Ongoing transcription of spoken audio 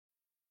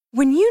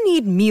When you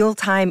need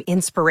mealtime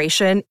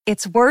inspiration,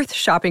 it's worth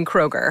shopping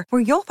Kroger,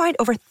 where you'll find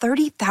over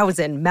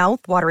 30,000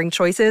 mouth-watering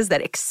choices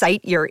that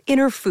excite your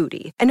inner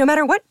foodie. And no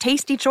matter what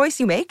tasty choice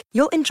you make,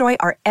 you'll enjoy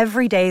our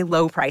everyday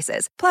low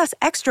prices, plus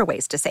extra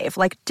ways to save,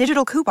 like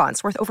digital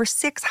coupons worth over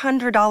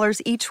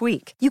 $600 each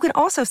week. You can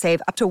also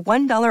save up to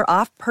 $1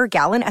 off per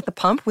gallon at the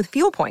pump with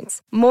fuel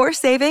points. More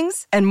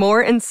savings and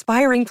more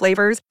inspiring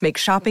flavors make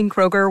shopping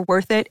Kroger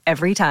worth it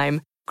every time.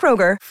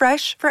 Kroger,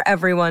 fresh for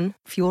everyone.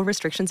 Fuel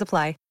restrictions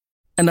apply.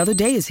 Another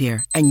day is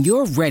here, and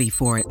you're ready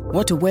for it.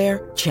 What to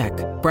wear? Check.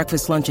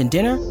 Breakfast, lunch, and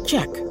dinner?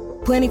 Check.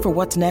 Planning for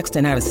what's next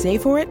and how to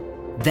save for it?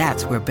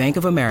 That's where Bank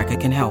of America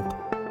can help.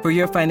 For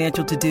your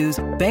financial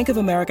to-dos, Bank of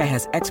America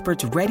has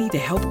experts ready to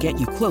help get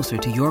you closer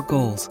to your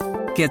goals.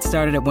 Get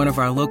started at one of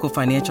our local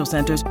financial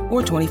centers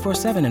or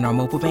 24/7 in our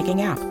mobile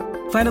banking app.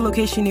 Find a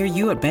location near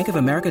you at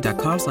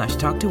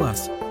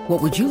bankofamerica.com/talktous.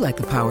 What would you like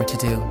the power to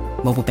do?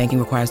 Mobile banking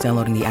requires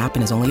downloading the app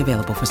and is only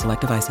available for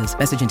select devices.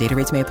 Message and data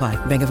rates may apply.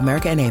 Bank of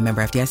America N.A.,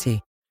 member FDIC.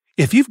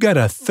 If you've got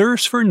a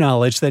thirst for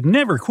knowledge that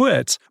never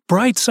quits,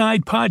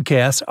 Brightside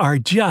Podcasts are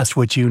just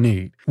what you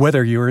need.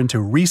 Whether you're into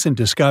recent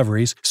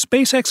discoveries,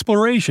 space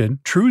exploration,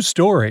 true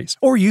stories,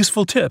 or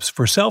useful tips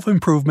for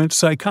self-improvement,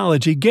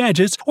 psychology,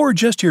 gadgets, or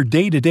just your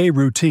day-to-day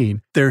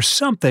routine, there's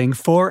something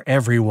for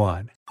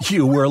everyone.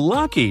 You were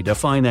lucky to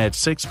find that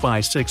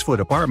 6x6 foot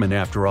apartment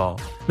after all.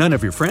 None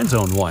of your friends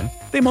own one.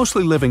 They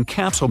mostly live in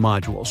capsule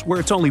modules where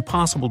it's only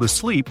possible to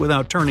sleep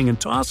without turning and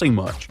tossing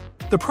much.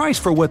 The price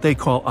for what they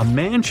call a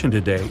mansion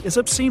today is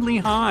obscenely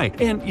high,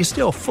 and you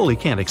still fully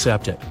can't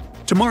accept it.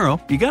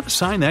 Tomorrow, you got to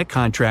sign that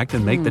contract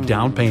and make the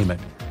down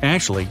payment.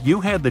 Actually,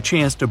 you had the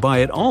chance to buy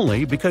it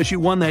only because you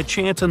won that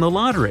chance in the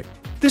lottery.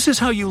 This is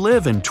how you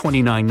live in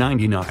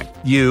 $29.99,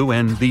 you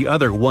and the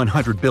other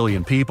 100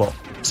 billion people.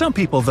 Some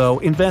people, though,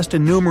 invest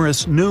in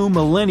numerous new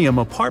millennium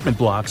apartment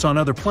blocks on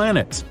other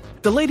planets.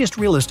 The latest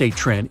real estate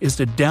trend is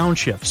to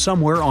downshift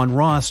somewhere on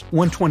Ross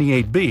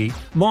 128b,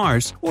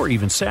 Mars, or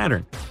even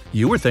Saturn.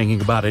 You were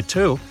thinking about it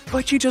too,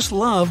 but you just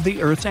love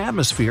the Earth's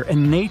atmosphere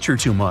and nature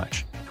too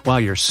much.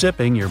 While you're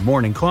sipping your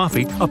morning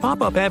coffee, a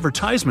pop-up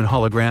advertisement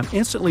hologram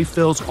instantly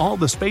fills all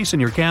the space in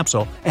your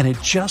capsule, and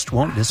it just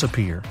won't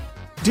disappear.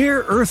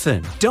 Dear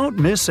Earthen, don't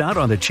miss out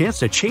on the chance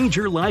to change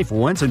your life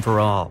once and for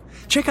all.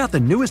 Check out the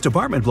newest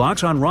apartment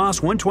blocks on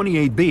Ross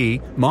 128b,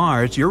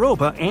 Mars,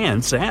 Europa,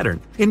 and Saturn.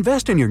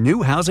 Invest in your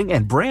new housing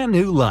and brand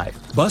new life.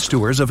 Bus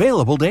tours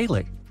available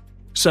daily.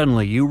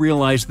 Suddenly, you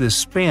realize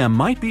this spam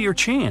might be your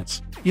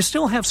chance. You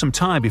still have some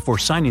time before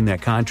signing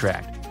that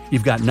contract.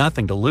 You've got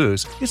nothing to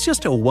lose. It's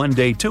just a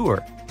one-day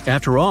tour.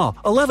 After all,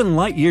 11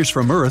 light years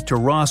from Earth to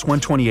Ross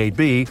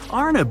 128b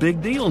aren't a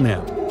big deal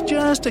now.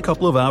 Just a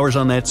couple of hours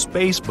on that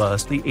space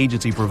bus the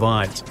agency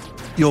provides.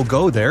 You'll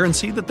go there and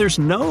see that there's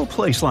no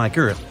place like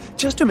Earth,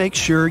 just to make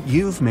sure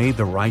you've made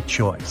the right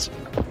choice.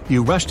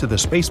 You rush to the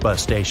space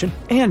bus station,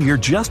 and you're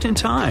just in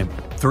time.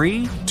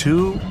 3,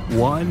 2,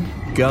 1,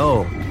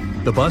 go.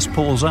 The bus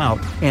pulls out,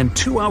 and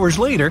 2 hours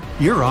later,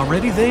 you're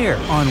already there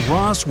on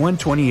Ross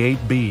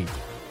 128b.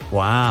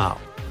 Wow.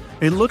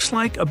 It looks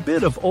like a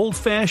bit of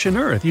old-fashioned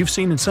Earth you've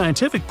seen in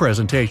scientific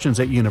presentations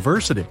at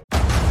university.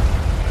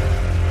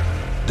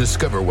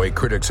 Discover why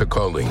critics are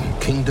calling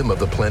Kingdom of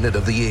the Planet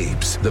of the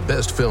Apes the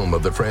best film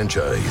of the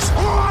franchise.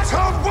 What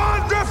a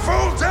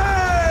wonderful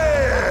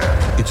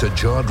day! It's a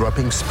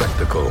jaw-dropping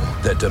spectacle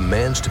that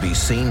demands to be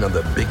seen on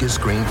the biggest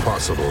screen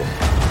possible.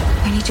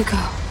 We need to go.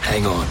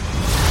 Hang on.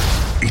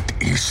 It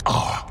is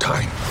our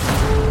time.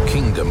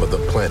 Kingdom of the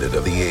Planet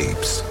of the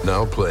Apes.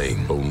 Now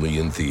playing only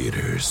in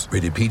theaters.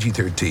 Rated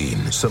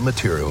PG-13. Some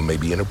material may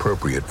be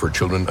inappropriate for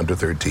children under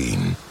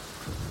 13.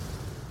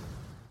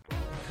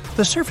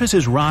 The surface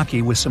is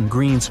rocky with some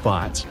green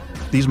spots.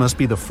 These must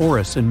be the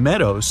forests and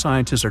meadows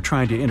scientists are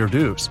trying to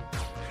introduce.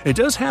 It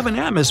does have an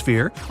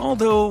atmosphere,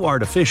 although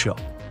artificial.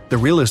 The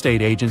real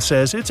estate agent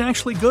says it's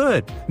actually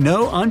good.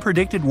 No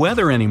unpredicted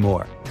weather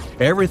anymore.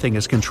 Everything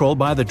is controlled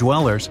by the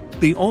dwellers.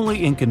 The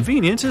only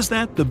inconvenience is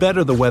that the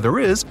better the weather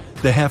is,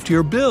 the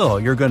heftier bill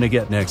you're going to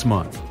get next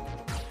month.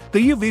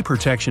 The UV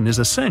protection is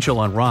essential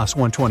on Ross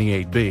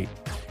 128b.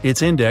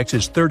 Its index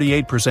is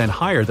 38%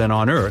 higher than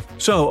on Earth,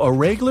 so a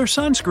regular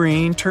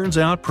sunscreen turns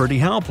out pretty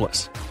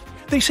helpless.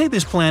 They say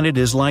this planet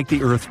is like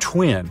the Earth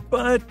twin,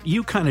 but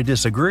you kind of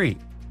disagree.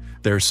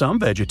 There's some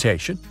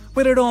vegetation,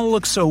 but it all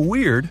looks so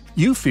weird,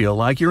 you feel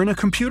like you're in a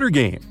computer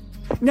game.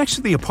 Next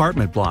to the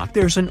apartment block,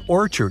 there's an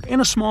orchard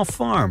and a small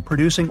farm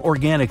producing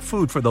organic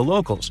food for the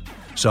locals,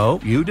 so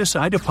you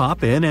decide to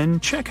pop in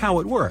and check how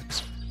it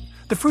works.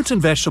 The fruits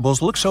and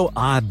vegetables look so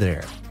odd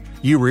there.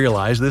 You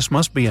realize this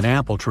must be an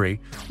apple tree,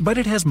 but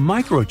it has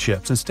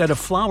microchips instead of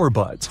flower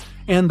buds,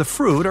 and the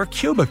fruit are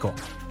cubical.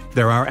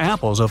 There are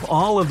apples of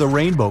all of the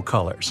rainbow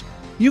colors.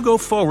 You go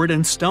forward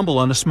and stumble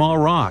on a small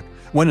rock,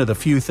 one of the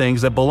few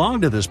things that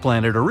belonged to this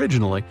planet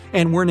originally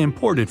and weren't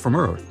imported from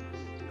Earth.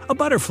 A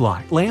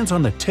butterfly lands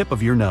on the tip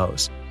of your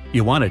nose.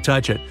 You want to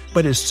touch it,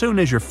 but as soon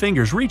as your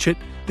fingers reach it,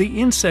 the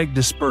insect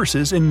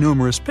disperses in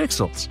numerous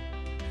pixels.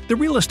 The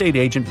real estate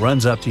agent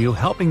runs up to you,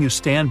 helping you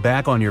stand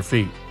back on your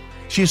feet.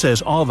 She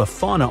says all the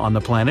fauna on the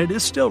planet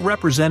is still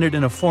represented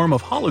in a form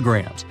of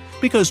holograms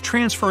because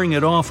transferring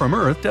it all from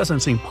Earth doesn't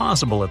seem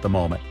possible at the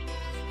moment.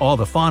 All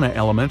the fauna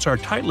elements are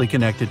tightly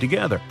connected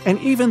together, and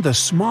even the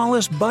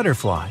smallest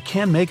butterfly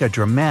can make a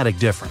dramatic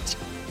difference.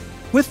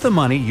 With the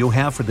money you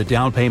have for the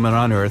down payment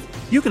on Earth,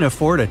 you can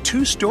afford a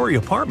 2-story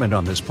apartment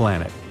on this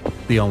planet.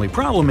 The only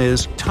problem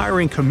is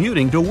tiring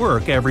commuting to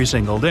work every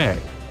single day.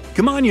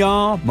 Come on,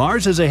 y'all,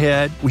 Mars is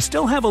ahead. We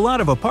still have a lot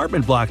of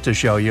apartment blocks to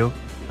show you.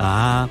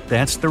 Ah,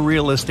 that's the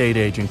real estate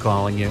agent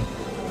calling you.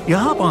 You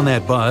hop on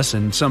that bus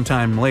and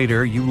sometime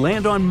later you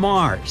land on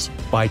Mars.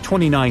 By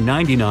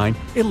 $29.99,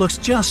 it looks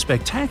just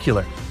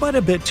spectacular, but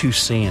a bit too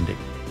sandy.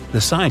 The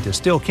scientists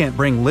still can't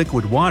bring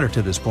liquid water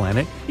to this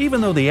planet,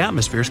 even though the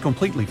atmosphere is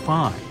completely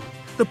fine.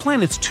 The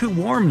planet's too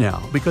warm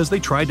now because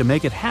they tried to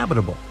make it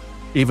habitable.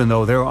 Even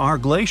though there are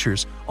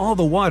glaciers, all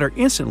the water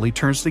instantly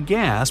turns to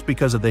gas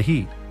because of the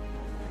heat.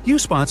 You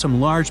spot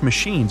some large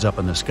machines up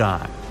in the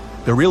sky.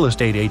 The real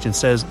estate agent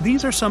says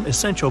these are some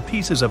essential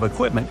pieces of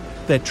equipment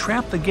that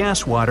trap the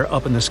gas water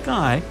up in the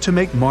sky to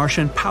make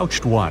Martian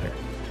pouched water.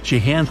 She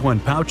hands one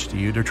pouch to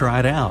you to try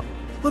it out.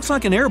 Looks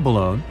like an air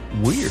balloon.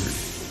 Weird.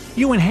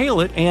 You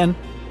inhale it and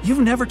you've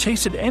never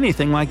tasted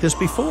anything like this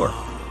before.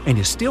 And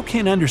you still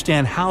can't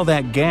understand how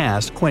that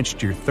gas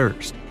quenched your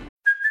thirst.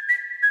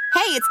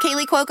 Hey, it's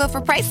Kaylee Cuoco for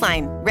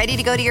Priceline. Ready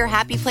to go to your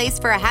happy place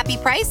for a happy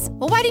price?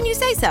 Well, why didn't you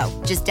say so?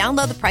 Just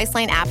download the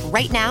Priceline app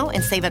right now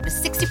and save up to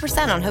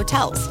 60% on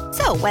hotels.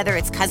 So whether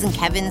it's Cousin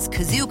Kevin's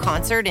Kazoo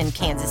Concert in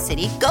Kansas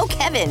City, go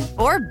Kevin,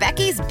 or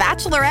Becky's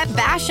Bachelorette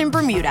Bash in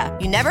Bermuda,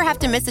 you never have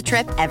to miss a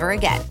trip ever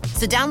again.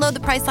 So download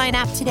the Priceline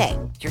app today.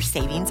 Your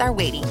savings are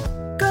waiting.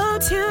 Go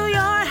to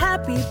your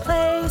happy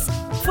place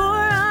for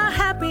a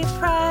happy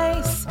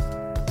price.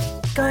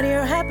 Go to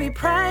your happy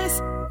price,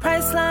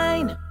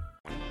 Priceline.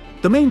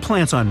 The main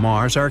plants on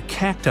Mars are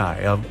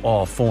cacti of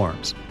all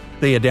forms.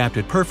 They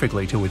adapted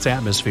perfectly to its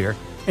atmosphere,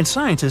 and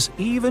scientists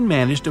even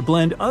managed to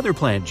blend other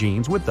plant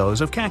genes with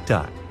those of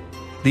cacti.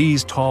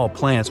 These tall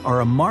plants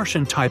are a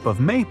Martian type of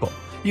maple.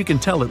 You can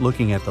tell it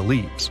looking at the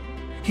leaves.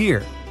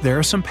 Here, there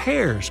are some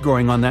pears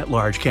growing on that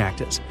large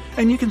cactus,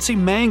 and you can see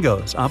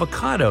mangoes,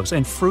 avocados,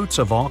 and fruits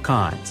of all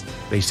kinds.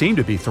 They seem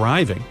to be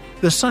thriving.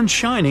 The sun's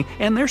shining,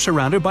 and they're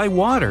surrounded by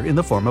water in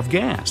the form of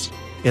gas.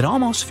 It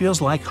almost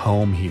feels like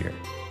home here.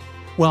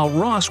 While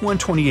Ross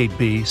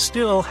 128b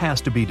still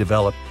has to be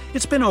developed,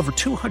 it's been over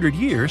 200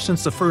 years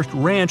since the first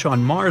ranch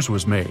on Mars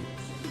was made.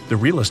 The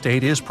real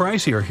estate is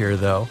pricier here,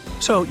 though,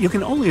 so you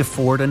can only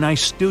afford a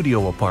nice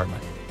studio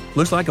apartment.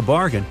 Looks like a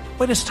bargain,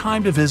 but it's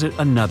time to visit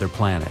another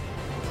planet.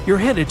 You're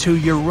headed to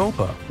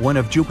Europa, one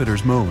of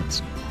Jupiter's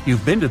moons.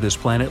 You've been to this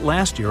planet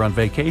last year on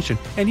vacation,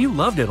 and you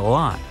loved it a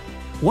lot.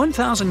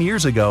 1,000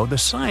 years ago, the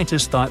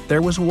scientists thought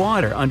there was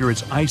water under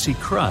its icy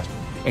crust,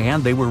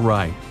 and they were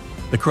right.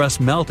 The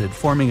crust melted,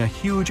 forming a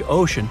huge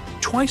ocean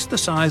twice the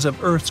size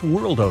of Earth's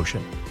world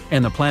ocean,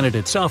 and the planet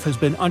itself has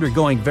been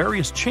undergoing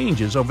various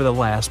changes over the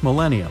last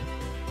millennium.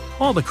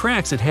 All the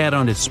cracks it had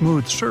on its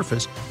smooth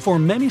surface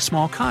formed many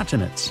small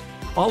continents.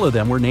 All of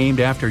them were named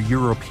after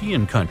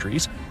European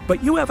countries,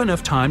 but you have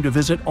enough time to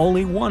visit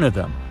only one of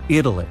them,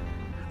 Italy.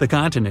 The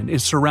continent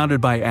is surrounded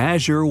by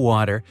azure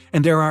water,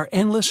 and there are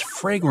endless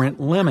fragrant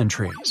lemon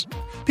trees.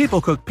 People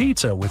cook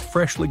pizza with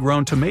freshly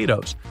grown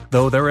tomatoes,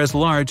 though they're as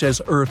large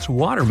as Earth's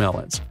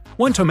watermelons.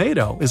 One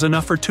tomato is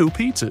enough for 2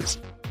 pizzas.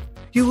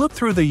 You look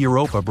through the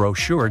Europa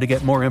brochure to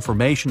get more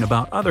information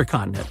about other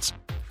continents.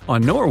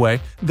 On Norway,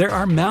 there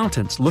are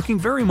mountains looking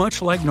very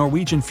much like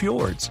Norwegian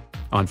fjords.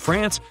 On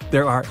France,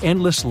 there are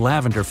endless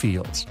lavender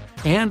fields.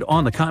 And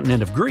on the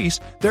continent of Greece,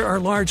 there are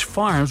large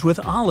farms with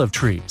olive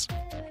trees.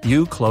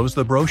 You close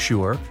the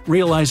brochure,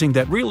 realizing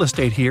that real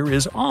estate here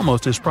is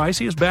almost as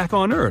pricey as back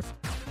on Earth.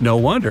 No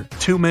wonder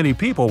too many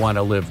people want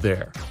to live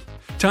there.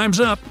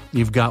 Time's up.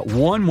 You've got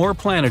one more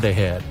planet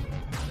ahead.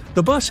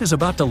 The bus is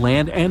about to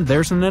land and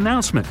there's an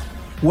announcement.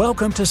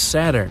 Welcome to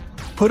Saturn.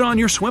 Put on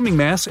your swimming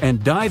masks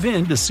and dive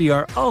in to see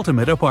our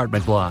ultimate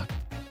apartment block.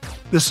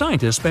 The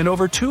scientists spent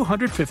over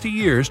 250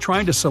 years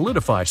trying to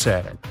solidify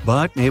Saturn,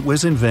 but it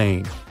was in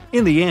vain.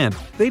 In the end,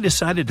 they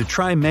decided to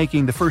try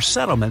making the first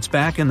settlements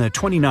back in the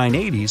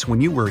 2980s when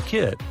you were a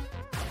kid.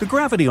 The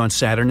gravity on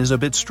Saturn is a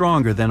bit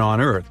stronger than on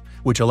Earth,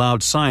 which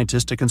allowed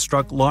scientists to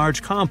construct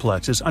large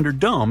complexes under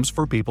domes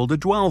for people to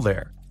dwell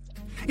there.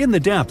 In the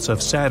depths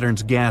of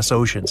Saturn's gas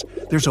oceans,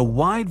 there's a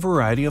wide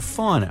variety of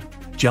fauna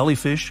 –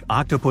 jellyfish,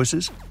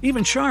 octopuses,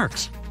 even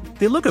sharks.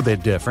 They look a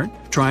bit different,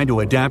 trying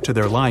to adapt to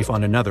their life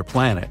on another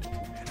planet.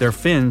 Their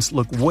fins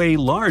look way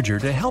larger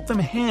to help them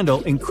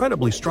handle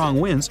incredibly strong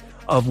winds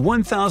of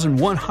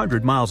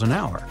 1,100 miles an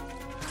hour.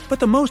 But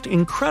the most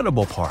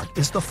incredible part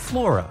is the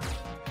flora.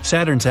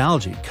 Saturn's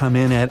algae come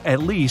in at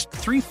least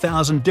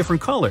 3,000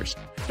 different colors.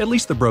 At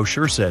least the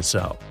brochure says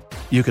so.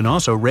 You can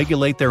also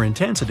regulate their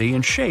intensity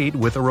and shade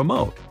with a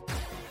remote.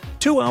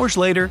 2 hours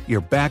later,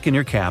 you're back in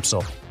your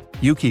capsule.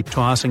 You keep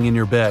tossing in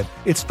your bed.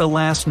 It's the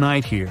last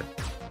night here.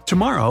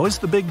 Tomorrow is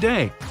the big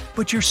day,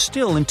 but you're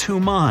still in 2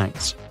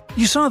 minds.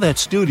 You saw that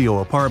studio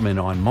apartment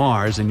on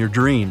Mars in your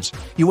dreams.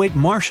 You ate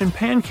Martian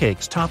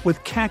pancakes topped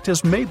with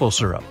cactus maple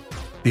syrup.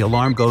 The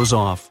alarm goes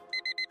off.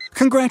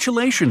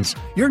 Congratulations!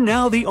 You're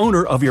now the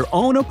owner of your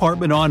own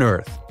apartment on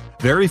Earth.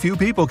 Very few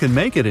people can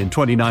make it in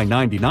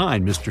 $29.99,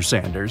 Mr.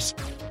 Sanders.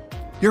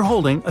 You're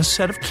holding a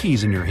set of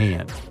keys in your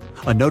hand.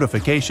 A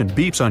notification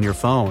beeps on your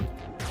phone.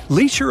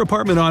 Lease your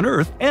apartment on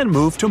Earth and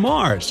move to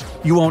Mars.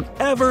 You won't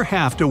ever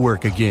have to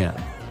work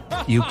again.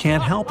 You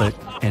can't help it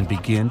and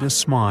begin to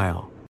smile.